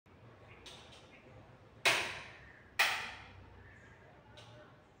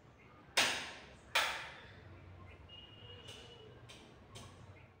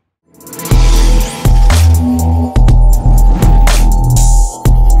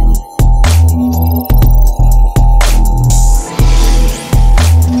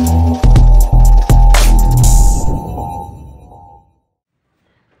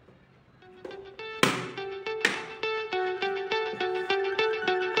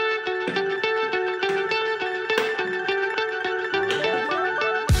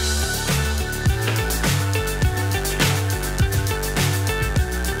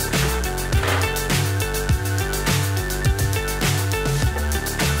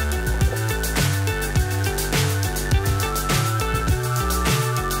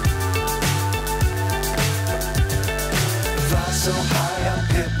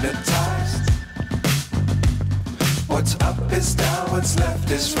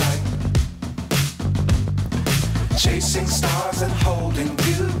left is right. Chasing stars and holding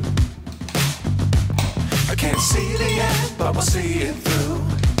you. I can't see the end, but we'll see it through.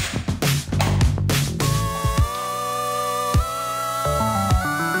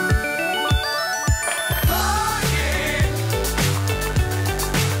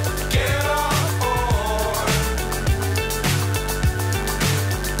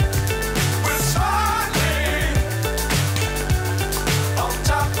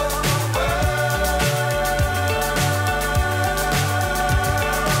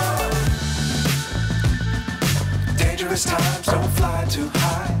 Dangerous times, don't fly too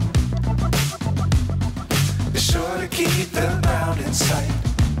high. Be sure to keep the ground in sight.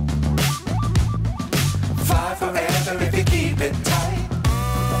 Fly forever if you keep it tight.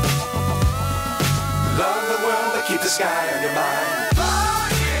 Love the world, but keep the sky on your mind.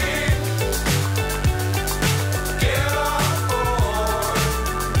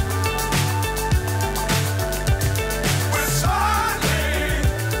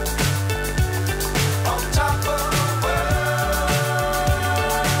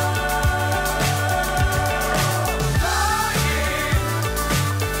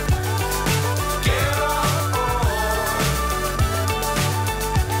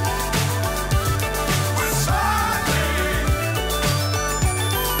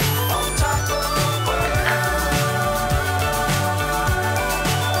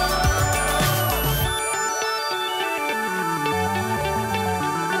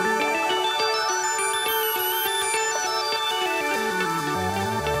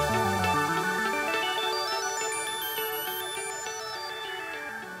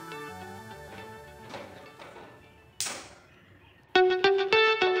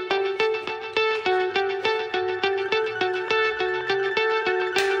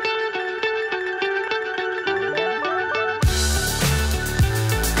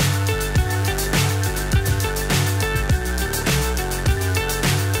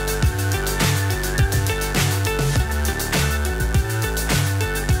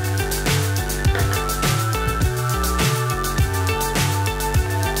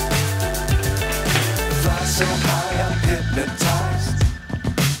 So high, I'm hypnotized.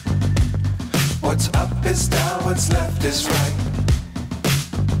 What's up is down, what's left is right.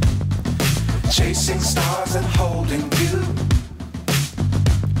 Chasing stars and holding you.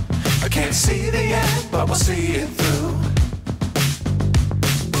 I can't see the end, but we'll see it through.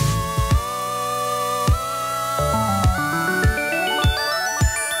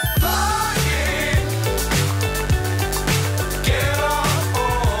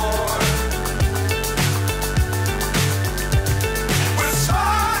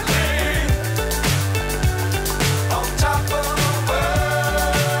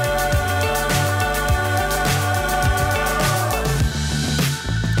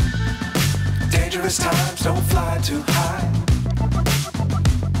 Dangerous times, don't fly too high.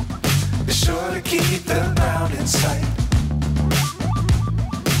 Be sure to keep the ground in sight.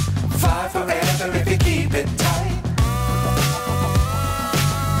 Fly forever if you keep it tight.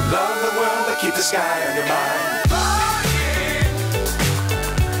 Love the world, but keep the sky on your mind.